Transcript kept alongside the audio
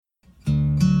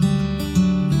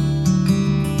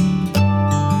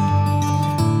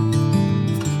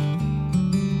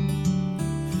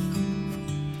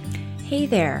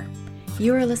there.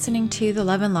 You are listening to the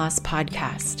Love and Loss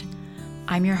podcast.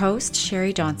 I'm your host,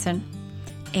 Sherry Johnson,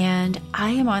 and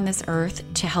I am on this earth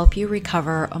to help you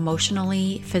recover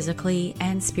emotionally, physically,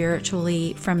 and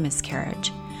spiritually from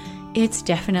miscarriage. It's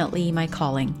definitely my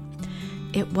calling.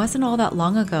 It wasn't all that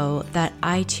long ago that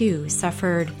I too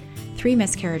suffered 3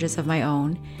 miscarriages of my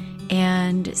own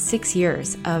and 6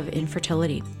 years of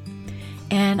infertility.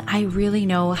 And I really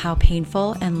know how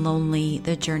painful and lonely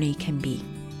the journey can be.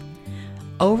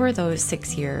 Over those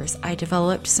 6 years, I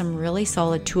developed some really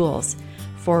solid tools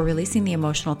for releasing the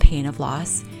emotional pain of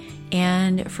loss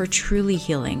and for truly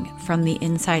healing from the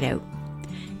inside out.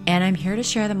 And I'm here to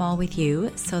share them all with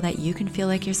you so that you can feel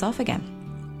like yourself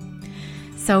again.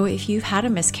 So if you've had a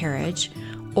miscarriage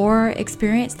or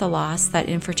experienced the loss that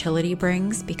infertility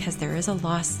brings, because there is a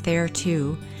loss there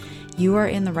too, you are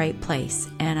in the right place.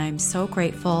 And I'm so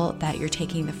grateful that you're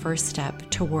taking the first step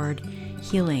toward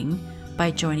healing by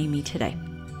joining me today.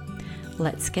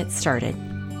 Let's get started.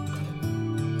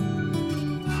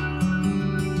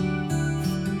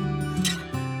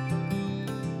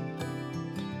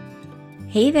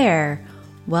 Hey there,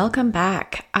 welcome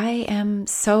back. I am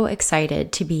so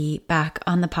excited to be back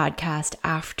on the podcast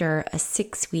after a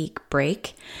 6-week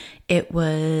break. It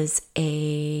was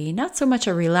not so much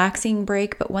a relaxing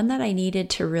break, but one that I needed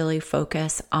to really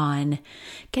focus on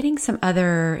getting some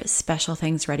other special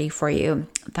things ready for you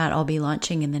that I'll be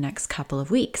launching in the next couple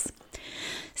of weeks.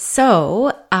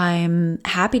 So I'm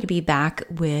happy to be back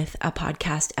with a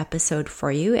podcast episode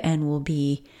for you, and we'll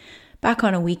be back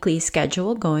on a weekly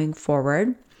schedule going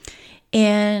forward.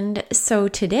 And so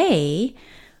today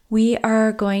we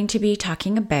are going to be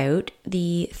talking about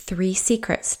the 3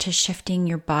 secrets to shifting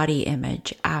your body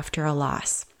image after a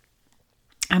loss.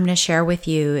 I'm going to share with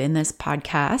you in this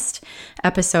podcast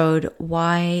episode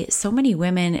why so many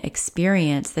women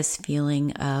experience this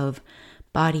feeling of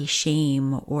body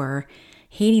shame or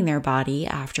hating their body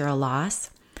after a loss,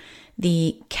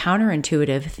 the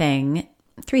counterintuitive thing,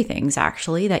 3 things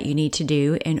actually, that you need to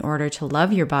do in order to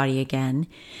love your body again,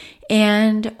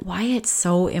 and why it's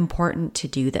so important to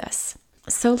do this.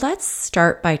 So let's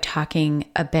start by talking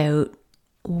about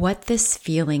what this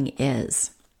feeling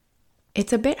is.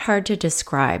 It's a bit hard to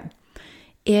describe.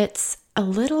 It's a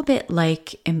little bit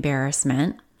like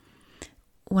embarrassment.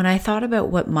 When I thought about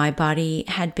what my body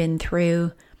had been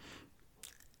through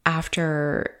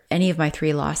after any of my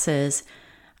 3 losses,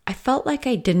 I felt like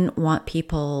I didn't want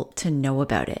people to know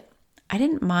about it. I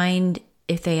didn't mind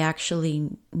if they actually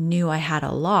knew I had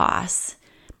a loss.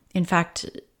 In fact,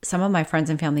 some of my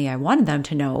friends and family, I wanted them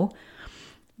to know,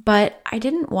 but I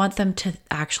didn't want them to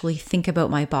actually think about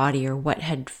my body or what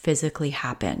had physically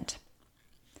happened.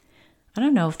 I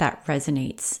don't know if that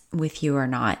resonates with you or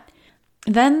not.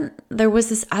 Then there was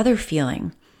this other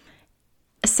feeling.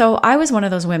 So I was one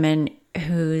of those women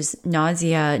whose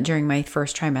nausea during my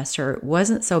first trimester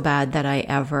wasn't so bad that I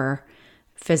ever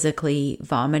physically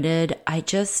vomited. I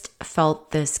just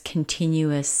felt this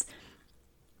continuous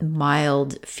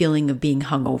mild feeling of being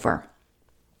hungover.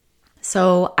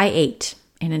 So I ate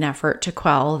in an effort to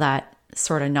quell that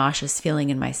sort of nauseous feeling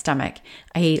in my stomach.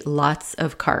 I ate lots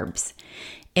of carbs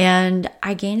and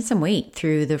I gained some weight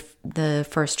through the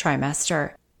first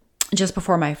trimester. Just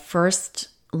before my first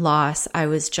loss, I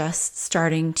was just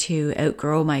starting to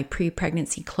outgrow my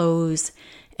pre-pregnancy clothes,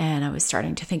 and I was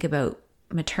starting to think about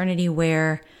maternity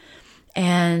wear.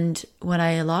 And when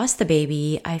I lost the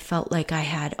baby, I felt like I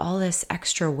had all this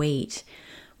extra weight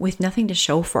with nothing to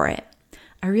show for it.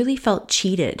 I really felt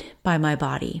cheated by my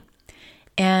body,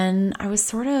 and I was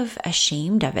sort of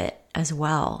ashamed of it as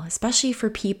well, especially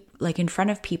for in front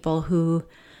of people who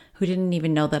didn't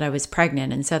even know that I was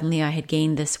pregnant, and suddenly I had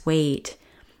gained this weight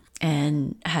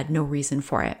and had no reason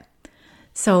for it.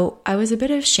 So I was a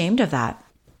bit ashamed of that.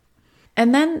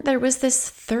 And then there was this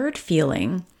third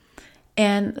feeling,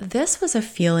 and this was a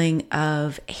feeling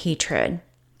of hatred.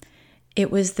 It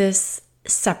was this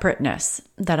separateness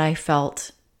that I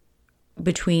felt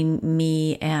between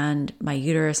me and my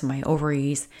uterus and my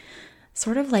ovaries,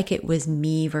 sort of like it was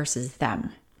me versus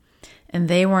them, and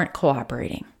they weren't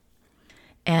cooperating.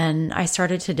 And I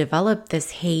started to develop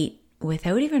this hate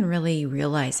without even really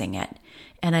realizing it.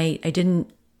 And I didn't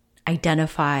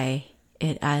identify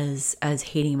it as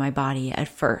hating my body at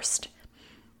first.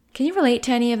 Can you relate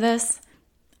to any of this?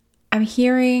 I'm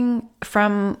hearing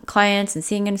from clients and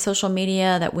seeing in social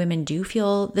media that women do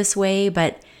feel this way,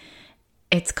 but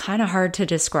it's kind of hard to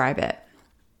describe it.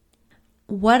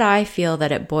 What I feel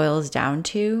that it boils down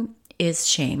to is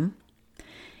shame.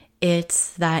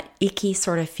 It's that icky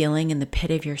sort of feeling in the pit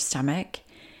of your stomach.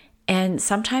 And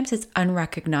sometimes it's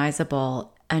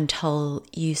unrecognizable until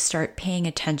you start paying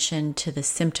attention to the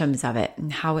symptoms of it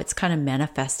and how it's kind of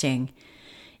manifesting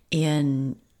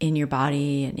in your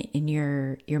body and in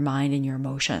your mind and your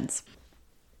emotions.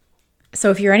 So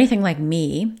if you're anything like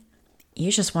me,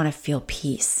 you just want to feel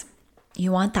peace.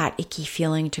 You want that icky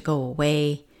feeling to go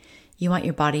away. You want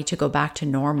your body to go back to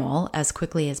normal as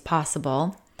quickly as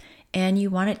possible. And you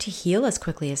want it to heal as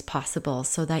quickly as possible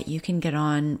so that you can get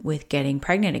on with getting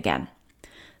pregnant again.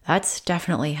 That's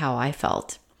definitely how I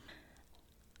felt.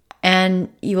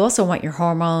 And you also want your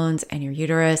hormones and your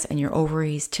uterus and your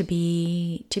ovaries to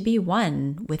be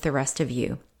one with the rest of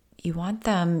you. You want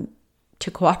them to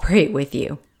cooperate with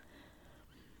you.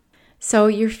 So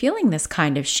you're feeling this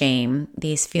kind of shame,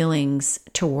 these feelings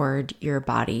toward your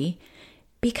body,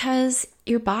 because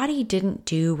your body didn't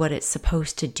do what it's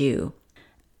supposed to do.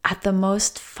 At the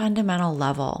most fundamental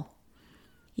level,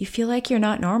 you feel like you're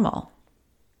not normal.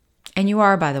 And you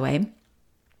are, by the way.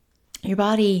 Your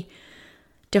body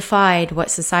defied what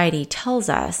society tells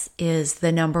us is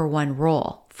the number one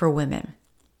role for women: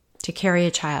 to carry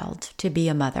a child, to be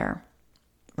a mother,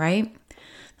 right?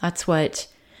 That's what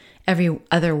every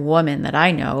other woman that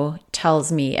I know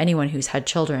tells me. Anyone who's had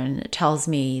children tells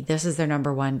me this is their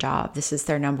number one job. This is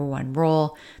their number one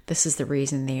role. This is the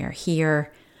reason they are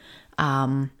here.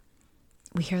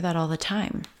 We hear that all the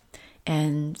time.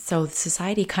 And so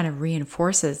society kind of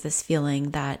reinforces this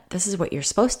feeling that this is what you're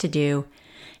supposed to do.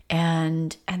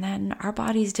 And then our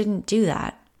bodies didn't do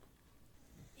that.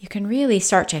 You can really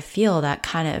start to feel that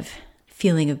kind of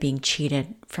feeling of being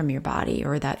cheated from your body,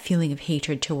 or that feeling of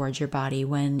hatred towards your body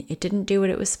when it didn't do what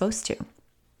it was supposed to.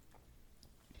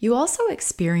 You also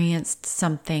experienced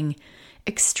something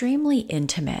extremely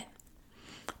intimate.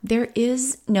 There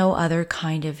is no other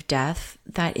kind of death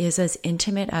that is as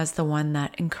intimate as the one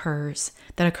that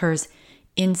occurs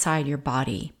inside your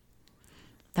body.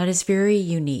 That is very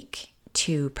unique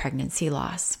to pregnancy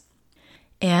loss.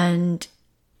 And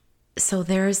so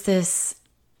there's this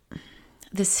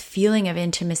feeling of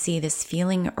intimacy, this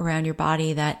feeling around your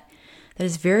body that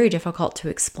is very difficult to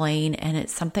explain, and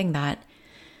it's something that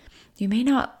you may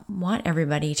not want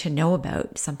everybody to know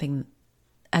about, something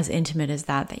as intimate as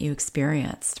that you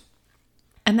experienced.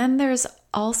 And then there's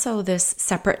also this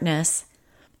separateness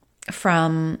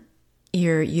from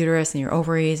your uterus and your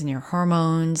ovaries and your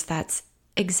hormones that's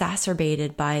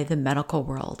exacerbated by the medical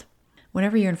world.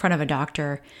 Whenever you're in front of a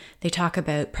doctor, they talk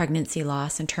about pregnancy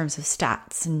loss in terms of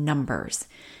stats and numbers,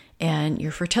 and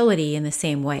your fertility in the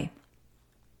same way.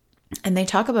 And they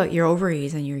talk about your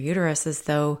ovaries and your uterus as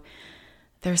though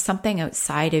there's something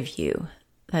outside of you,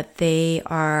 that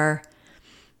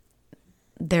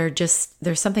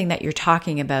there's something that you're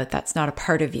talking about that's not a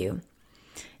part of you.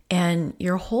 And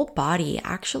your whole body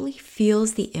actually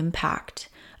feels the impact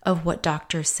of what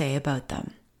doctors say about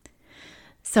them.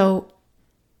 So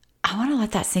I want to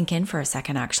let that sink in for a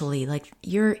second, actually. Like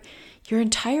your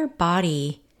entire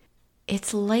body,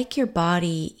 it's like your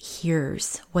body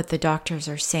hears what the doctors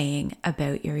are saying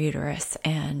about your uterus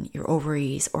and your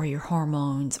ovaries or your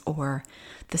hormones or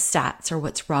the stats or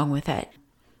what's wrong with it.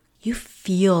 You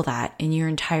feel that in your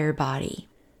entire body.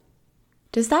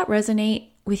 Does that resonate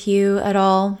with you at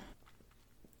all?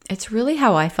 It's really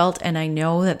how I felt, and I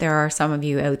know that there are some of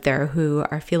you out there who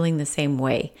are feeling the same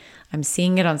way. I'm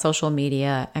seeing it on social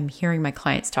media. I'm hearing my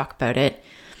clients talk about it.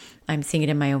 I'm seeing it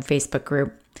in my own Facebook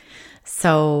group.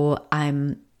 So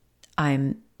I'm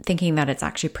thinking that it's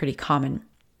actually pretty common.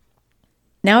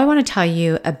 Now I want to tell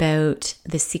you about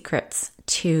the secrets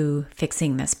to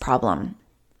fixing this problem.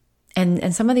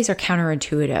 And some of these are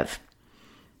counterintuitive.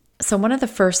 So one of the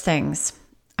first things,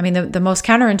 the most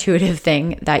counterintuitive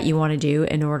thing that you want to do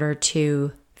in order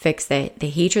to fix the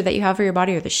hatred that you have for your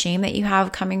body or the shame that you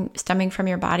have stemming from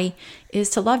your body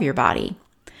is to love your body.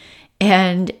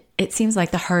 And it seems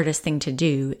like the hardest thing to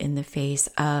do in the face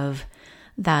of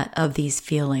these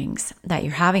feelings that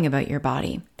you're having about your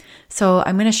body. So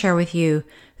I'm going to share with you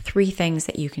 3 things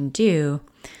that you can do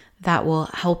that will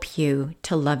help you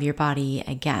to love your body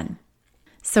again.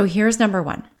 So here's number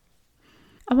 1.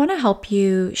 I want to help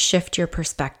you shift your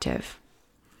perspective.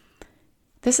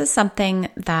 This is something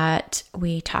that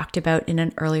we talked about in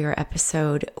an earlier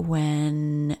episode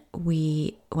when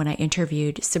I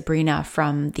interviewed Sabrina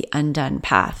from The Undone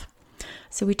Path.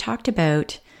 So we talked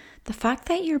about the fact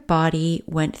that your body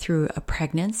went through a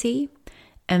pregnancy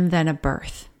and then a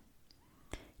birth.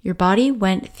 Your body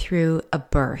went through a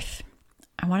birth.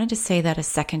 I wanted to say that a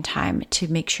second time to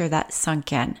make sure that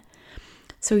sunk in.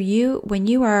 So when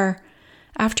you are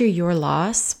after your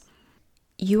loss,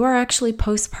 you are actually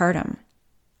postpartum.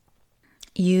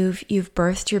 You've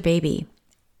birthed your baby,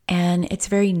 and it's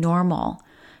very normal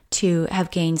to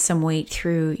have gained some weight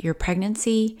through your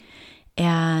pregnancy,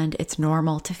 and it's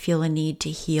normal to feel a need to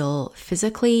heal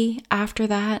physically after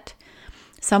that.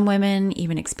 Some women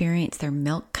even experience their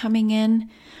milk coming in.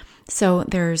 So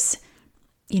there's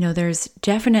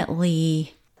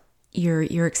definitely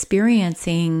you're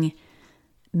experiencing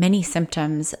many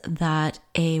symptoms that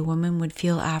a woman would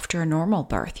feel after a normal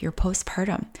birth, your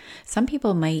postpartum. Some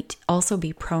people might also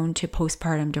be prone to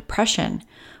postpartum depression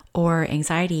or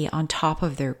anxiety on top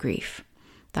of their grief.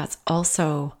 That's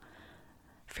also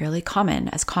fairly common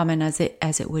as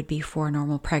it would be for a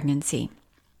normal pregnancy.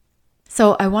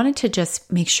 So I wanted to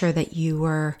just make sure that you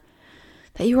were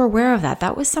aware of that.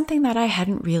 That was something that I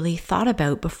hadn't really thought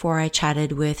about before I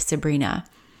chatted with Sabrina.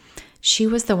 She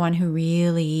was the one who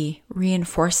really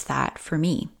reinforced that for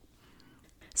me.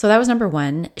 So that was number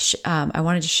one. I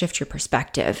wanted to shift your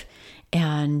perspective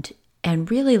and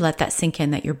really let that sink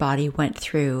in that your body went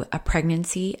through a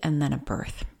pregnancy and then a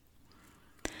birth.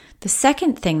 The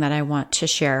second thing that I want to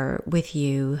share with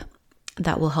you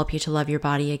that will help you to love your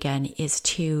body again is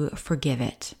to forgive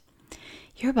it.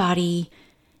 Your body,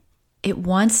 it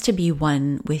wants to be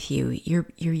one with you. Your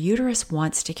uterus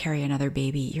wants to carry another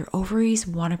baby. Your ovaries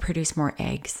want to produce more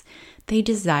eggs. They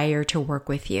desire to work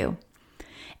with you.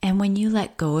 And when you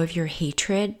let go of your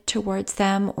hatred towards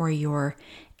them or your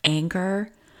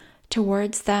anger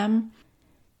towards them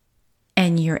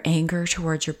and your anger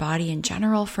towards your body in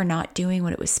general for not doing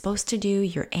what it was supposed to do,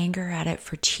 your anger at it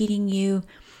for cheating you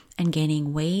and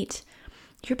gaining weight,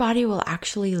 your body will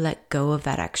actually let go of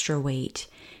that extra weight.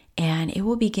 And it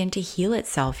will begin to heal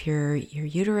itself. Your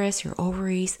uterus, your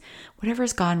ovaries,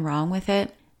 whatever's gone wrong with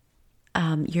it,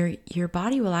 your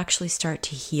body will actually start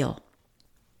to heal.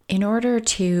 In order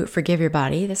to forgive your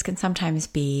body, this can sometimes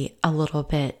be a little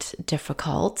bit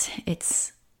difficult.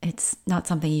 It's not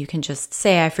something you can just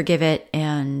say, I forgive it,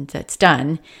 and it's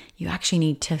done. You actually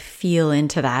need to feel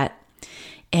into that.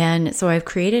 And so I've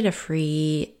created a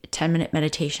free 10-minute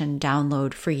meditation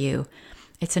download for you.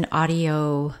 It's an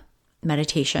audio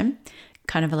meditation,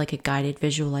 kind of like a guided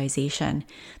visualization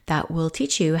that will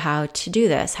teach you how to do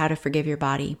this, how to forgive your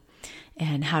body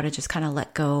and how to just kind of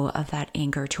let go of that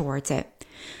anger towards it.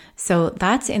 So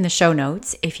that's in the show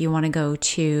notes. If you want to go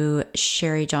to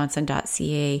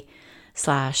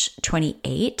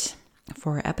sherryjohnson.ca/28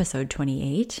 for episode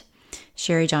 28,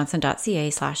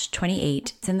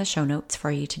 sherryjohnson.ca/28, it's in the show notes for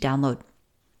you to download.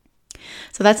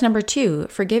 So that's number 2,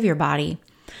 forgive your body.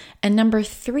 And number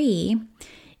 3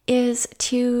 is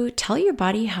to tell your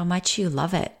body how much you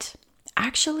love it.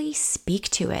 Actually speak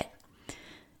to it.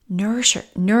 Nourish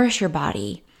your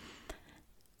body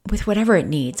with whatever it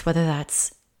needs, whether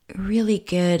that's really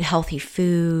good, healthy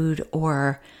food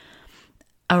or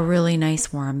a really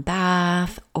nice warm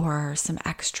bath or some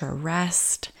extra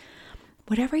rest.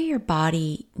 Whatever your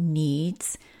body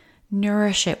needs,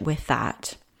 nourish it with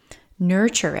that.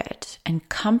 Nurture it and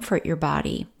comfort your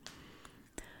body.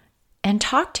 And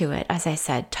talk to it, as I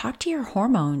said, talk to your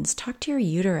hormones, talk to your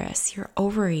uterus, your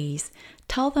ovaries.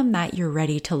 Tell them that you're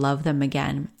ready to love them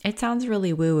again. It sounds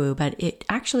really woo-woo, but it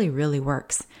actually really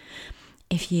works.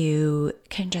 If you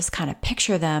can just kind of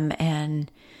picture them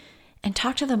and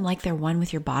talk to them like they're one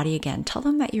with your body again. Tell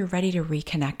them that you're ready to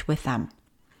reconnect with them.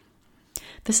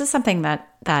 This is something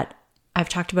that I've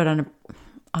talked about on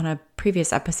a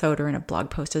previous episode or in a blog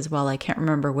post as well. I can't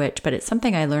remember which, but it's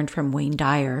something I learned from Wayne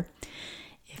Dyer.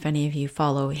 If any of you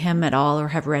follow him at all or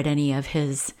have read any of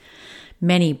his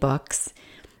many books,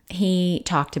 he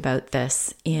talked about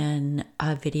this in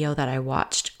a video that I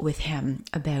watched with him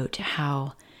about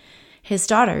how his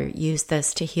daughter used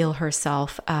this to heal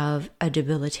herself of a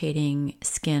debilitating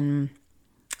skin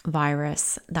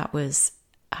virus that was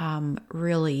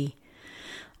really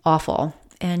awful.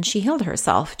 And she healed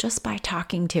herself just by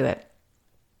talking to it.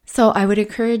 So I would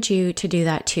encourage you to do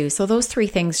that too. So those 3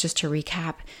 things, just to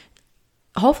recap,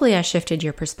 hopefully I shifted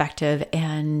your perspective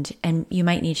and you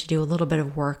might need to do a little bit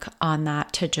of work on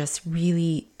that to just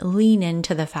really lean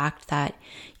into the fact that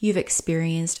you've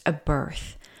experienced a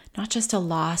birth, not just a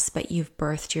loss, but you've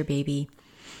birthed your baby.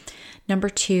 Number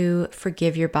 2,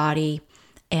 forgive your body.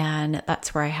 And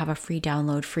that's where I have a free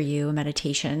download for you, a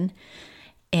meditation.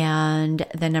 And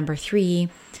then number 3,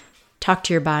 talk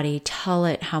to your body, tell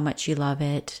it how much you love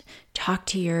it, talk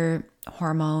to your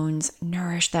hormones,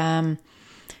 nourish them,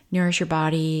 nourish your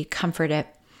body, comfort it,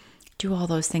 do all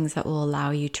those things that will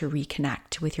allow you to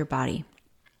reconnect with your body.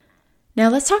 Now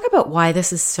let's talk about why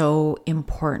this is so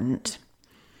important.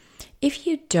 If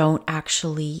you don't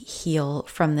actually heal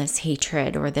from this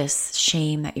hatred or this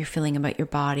shame that you're feeling about your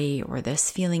body or this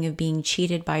feeling of being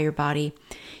cheated by your body,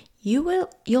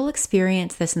 you'll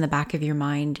experience this in the back of your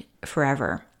mind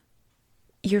forever.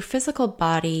 your physical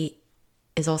body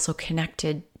is also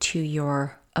connected to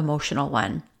your emotional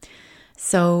one.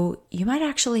 So you might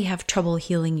actually have trouble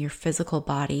healing your physical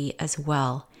body as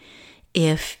well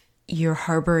if you're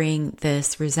harboring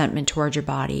this resentment towards your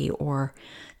body or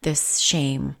this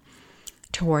shame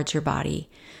towards your body.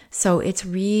 So it's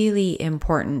really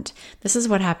important. This is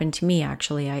what happened to me,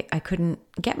 actually. I couldn't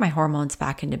get my hormones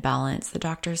back into balance. The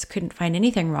doctors couldn't find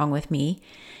anything wrong with me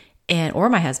or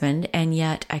my husband, and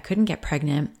yet I couldn't get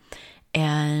pregnant,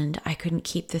 and I couldn't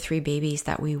keep the 3 babies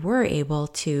that we were able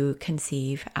to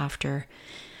conceive after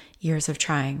years of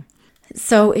trying.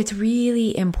 So it's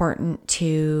really important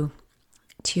to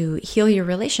heal your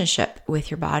relationship with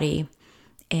your body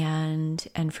and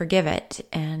forgive it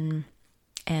and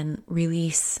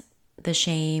release the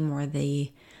shame or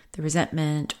the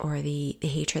resentment or the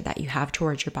hatred that you have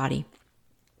towards your body.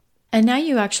 And now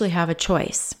you actually have a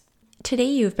choice. Today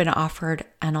you've been offered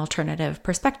an alternative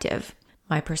perspective.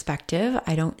 My perspective,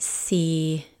 I don't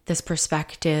see this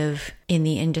perspective in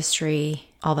the industry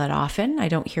all that often. I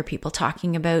don't hear people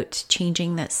talking about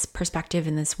changing this perspective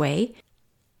in this way.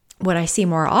 What I see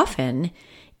more often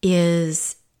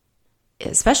is,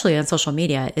 especially on social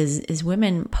media, is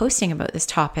women posting about this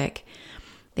topic.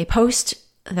 They post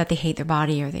that they hate their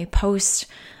body, or they post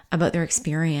about their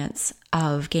experience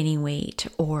of gaining weight,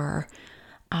 or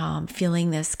feeling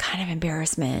this kind of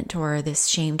embarrassment or this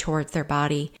shame towards their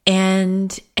body.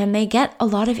 And they get a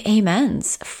lot of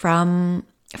amens from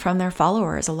their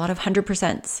followers, a lot of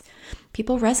 100%.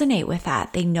 People resonate with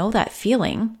that. They know that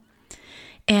feeling.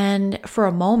 And for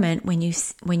a moment, when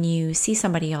you see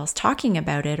somebody else talking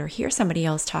about it or hear somebody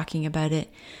else talking about it,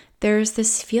 there's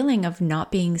this feeling of not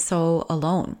being so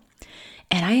alone.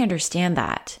 And I understand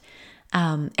that.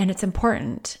 And it's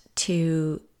important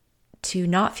to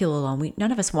not feel alone.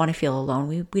 None of us want to feel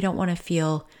alone. We don't want to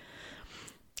feel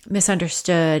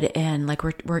misunderstood and like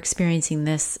we're experiencing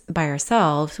this by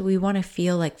ourselves. We want to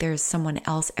feel like there's someone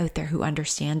else out there who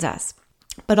understands us.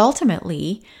 But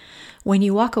ultimately, when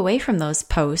you walk away from those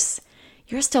posts,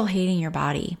 you're still hating your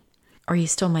body, or you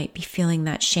still might be feeling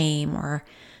that shame or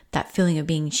that feeling of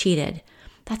being cheated.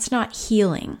 That's not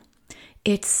healing.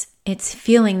 It's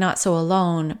feeling not so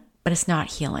alone, but it's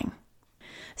not healing.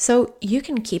 So you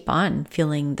can keep on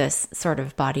feeling this sort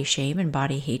of body shame and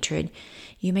body hatred.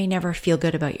 You may never feel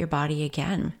good about your body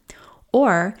again.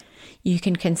 Or you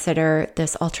can consider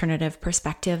this alternative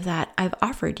perspective that I've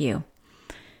offered you.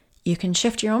 You can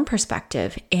shift your own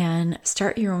perspective and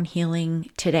start your own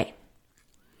healing today.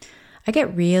 I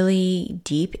get really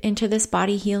deep into this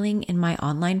body healing in my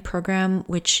online program,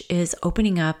 which is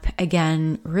opening up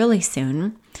again really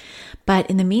soon. But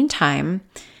in the meantime,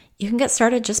 you can get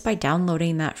started just by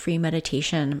downloading that free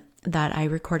meditation that I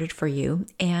recorded for you.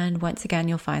 And once again,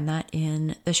 you'll find that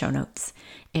in the show notes.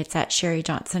 It's at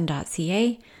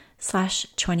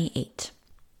sherryjohnson.ca/28.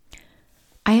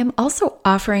 I am also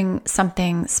offering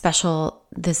something special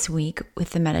this week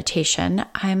with the meditation.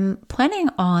 I'm planning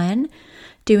on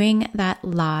doing that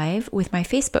live with my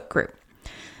Facebook group.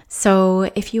 So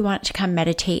if you want to come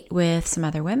meditate with some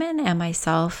other women and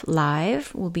myself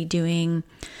live, we'll be doing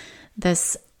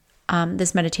this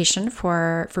meditation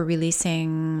for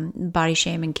releasing body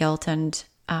shame and guilt and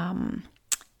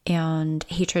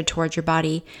hatred towards your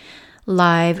body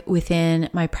live within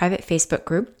my private Facebook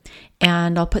group.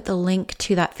 And I'll put the link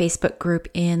to that Facebook group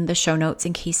in the show notes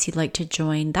in case you'd like to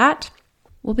join that.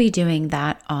 We'll be doing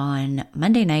that on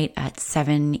Monday night at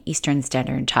 7 Eastern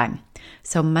Standard Time.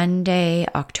 So Monday,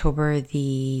 October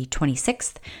the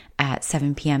 26th at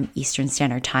 7 p.m. Eastern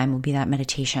Standard Time will be that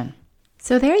meditation.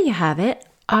 So there you have it.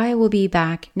 I will be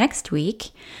back next week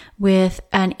with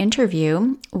an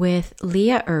interview with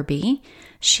Leah Irby.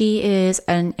 She is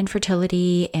an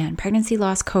infertility and pregnancy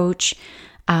loss coach.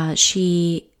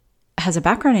 She has a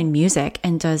background in music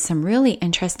and does some really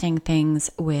interesting things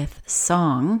with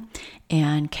song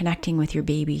and connecting with your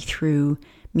baby through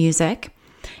music.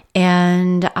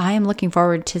 And I am looking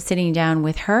forward to sitting down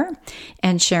with her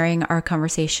and sharing our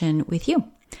conversation with you.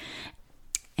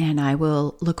 And I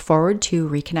will look forward to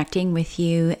reconnecting with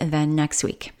you then next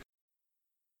week.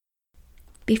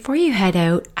 Before you head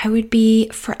out, I would be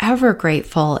forever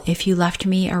grateful if you left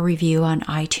me a review on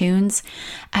iTunes,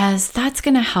 as that's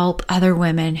going to help other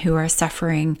women who are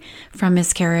suffering from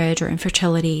miscarriage or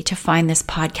infertility to find this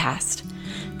podcast.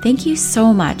 Thank you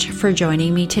so much for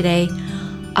joining me today.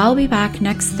 I'll be back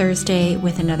next Thursday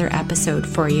with another episode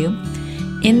for you.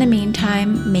 In the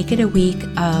meantime, make it a week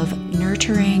of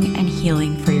nurturing and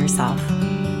healing for yourself.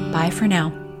 Bye for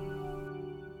now.